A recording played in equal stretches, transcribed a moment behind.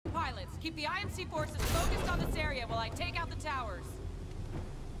Keep the IMC forces focused on this area while I take out the towers.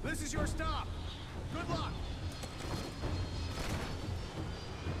 This is your stop. Good luck.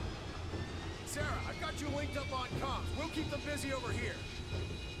 Sarah, I've got you linked up on comms. We'll keep them busy over here.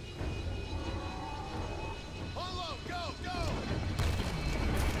 Unload, go!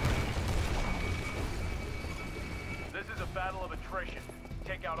 This is a battle of attrition.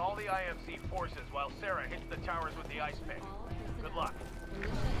 Take out all the IMC forces while Sarah hits the towers with the ice pick. Good luck.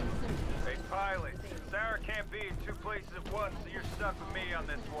 Hey, pilot. Sarah can't be in two places at once, so you're stuck with me on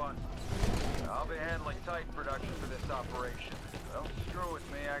this one. I'll be handling Titan production for this operation. Don't screw with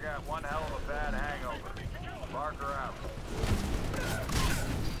me, I got one hell of a bad hangover. Barker out.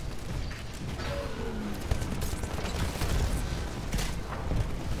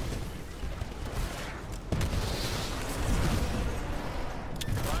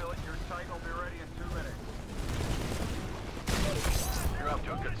 Pilot, your Titan will be ready in 2 minutes. You're off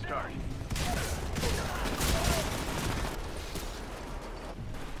to a good start.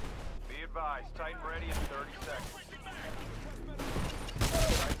 Be advised, Titan ready in 30 seconds.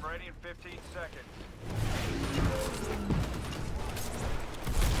 Titan ready in 15 seconds.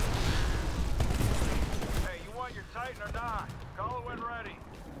 Hey, you want your Titan or not? Call it when ready.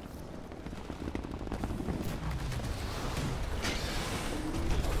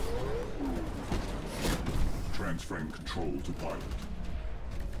 Transferring control to pilot.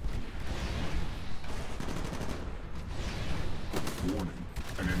 Warning,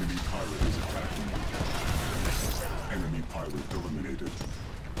 an enemy pilot is attacking you. Enemy pilot eliminated.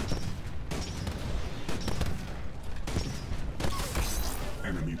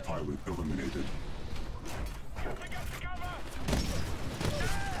 Enemy pilot eliminated.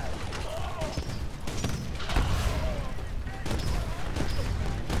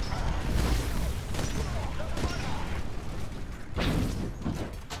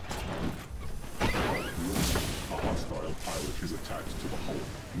 Is attached to the hull.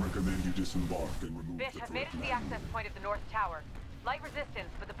 Recommend you disembark and remove Bish, the I've made it to the threat. access point of the North Tower. Light resistance,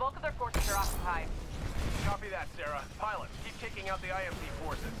 but the bulk of their forces are occupied. Copy that, Sarah. Pilots, keep taking out the IMC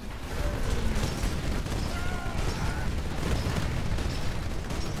forces.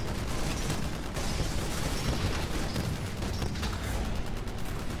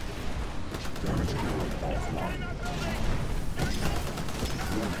 Damage control offline.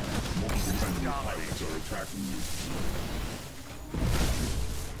 Warning, multiple enemy pilots are attacking you.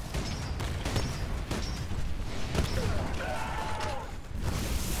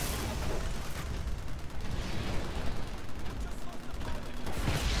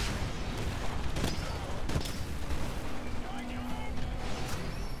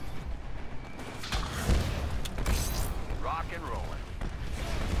 Rock and rolling.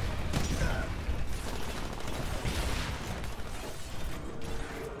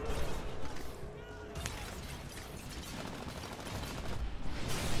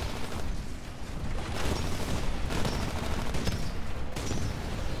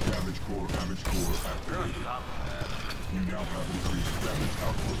 Damage core activated. You now have increased damage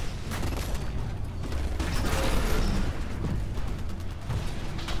output.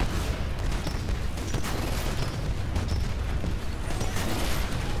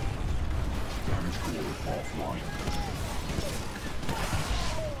 Damage core offline.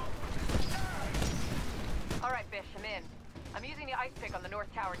 All right, Bish, I'm in. I'm using the ice pick on the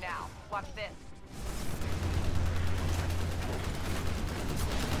North Tower now. Watch this.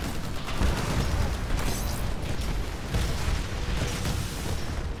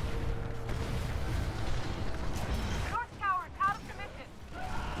 North Tower is out of commission.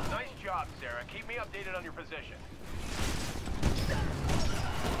 Nice job, Sarah. Keep me updated on your position.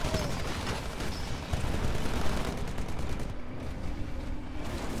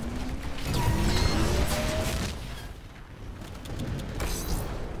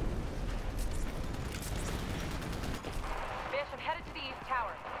 Bish, I'm headed to the East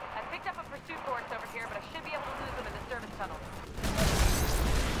Tower. I picked up a pursuit force over here, but I should be able to lose them in the service tunnel.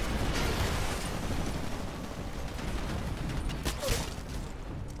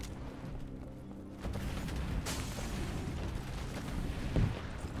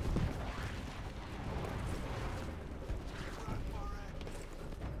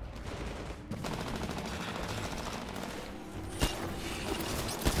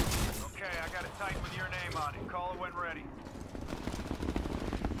 Okay, I got a Titan with your name on it. Call it when ready.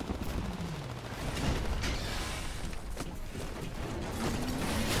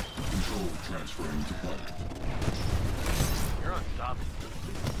 Control transferring to pilot. You're unstoppable.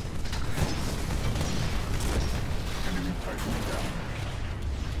 Enemy Titan down.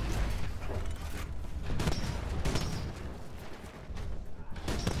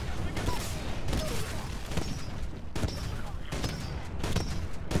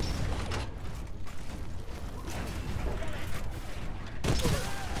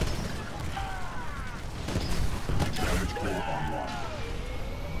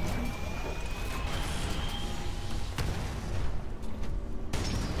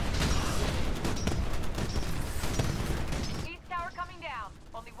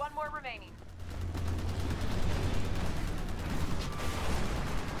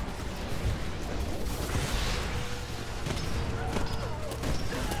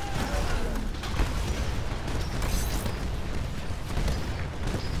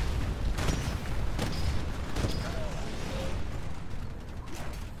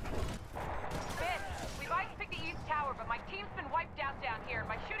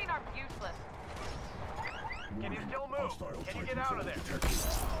 Hostile Can you get out of there? detected.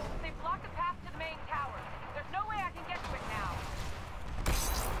 They've blocked the path to the main tower. There's no way I can get to it now.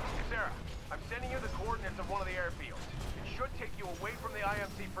 Sarah, I'm sending you the coordinates of one of the airfields. It should take you away from the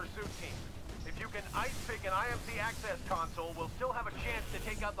IMC pursuit team. If you can ice pick an IMC access console, we'll still have a chance to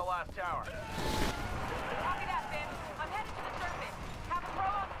take out the last tower. Copy that, Ben. I'm headed to the surface. Have a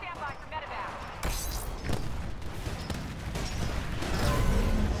pro on standby for medevac.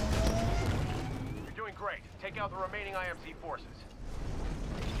 You're doing great. Take out the remaining IMC forces.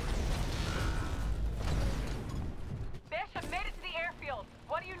 Bish, I've made it to the airfield.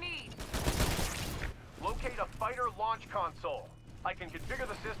 What do you need? Locate a fighter launch console. I can configure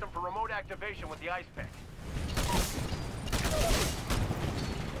the system for remote activation with the ice pick.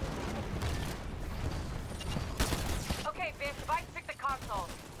 Okay, Bish, I've ice picked the console.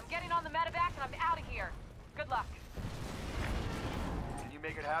 I'm getting on the medevac and I'm out of here. Good luck. Can you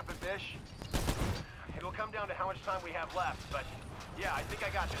make it happen, Bish? It'll come down to how much time we have left, but yeah, I think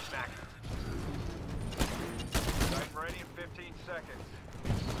I got this, Mac. I'm ready in 15 seconds.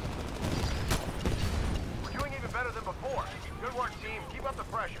 We're doing even better than before. Good work, team. Keep up the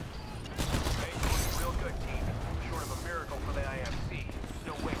pressure. Okay, doing real good, team. Short of a miracle for the IMC.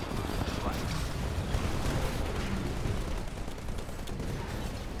 No way to lose this fight.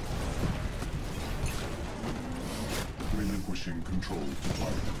 Relinquishing control to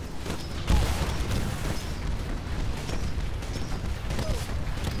target.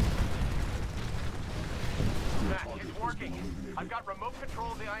 Mac, it's working. I've got remote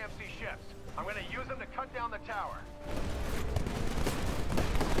control of the IMC ships. I'm gonna use them to cut down the tower.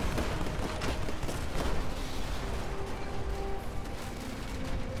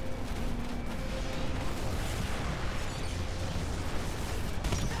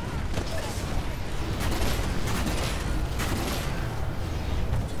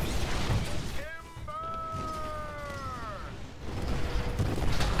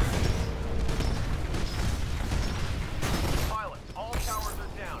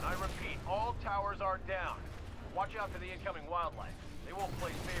 Are down. Watch out for the incoming wildlife. They won't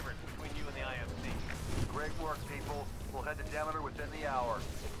play favorites between you and the IMC. Great work, people. We'll head to Demeter within the hour.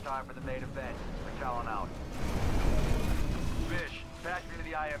 It's time for the main event. McAllen out. Bish, patch me to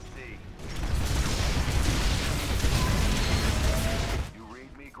the IMC. You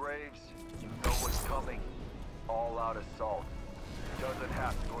read me, Graves? You know what's coming. All-out assault. It doesn't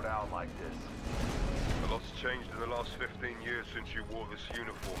have to go down like this. A lot's changed in the last 15 years since you wore this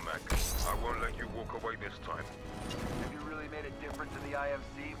uniform, Mac. I won't let you walk away this time. Have you really made a difference in the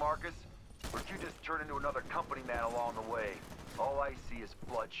IMC, Marcus? Or did you just turn into another company man along the way? All I see is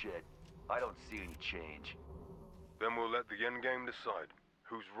bloodshed. I don't see any change. Then we'll let the endgame decide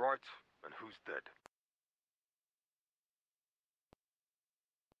who's right and who's dead.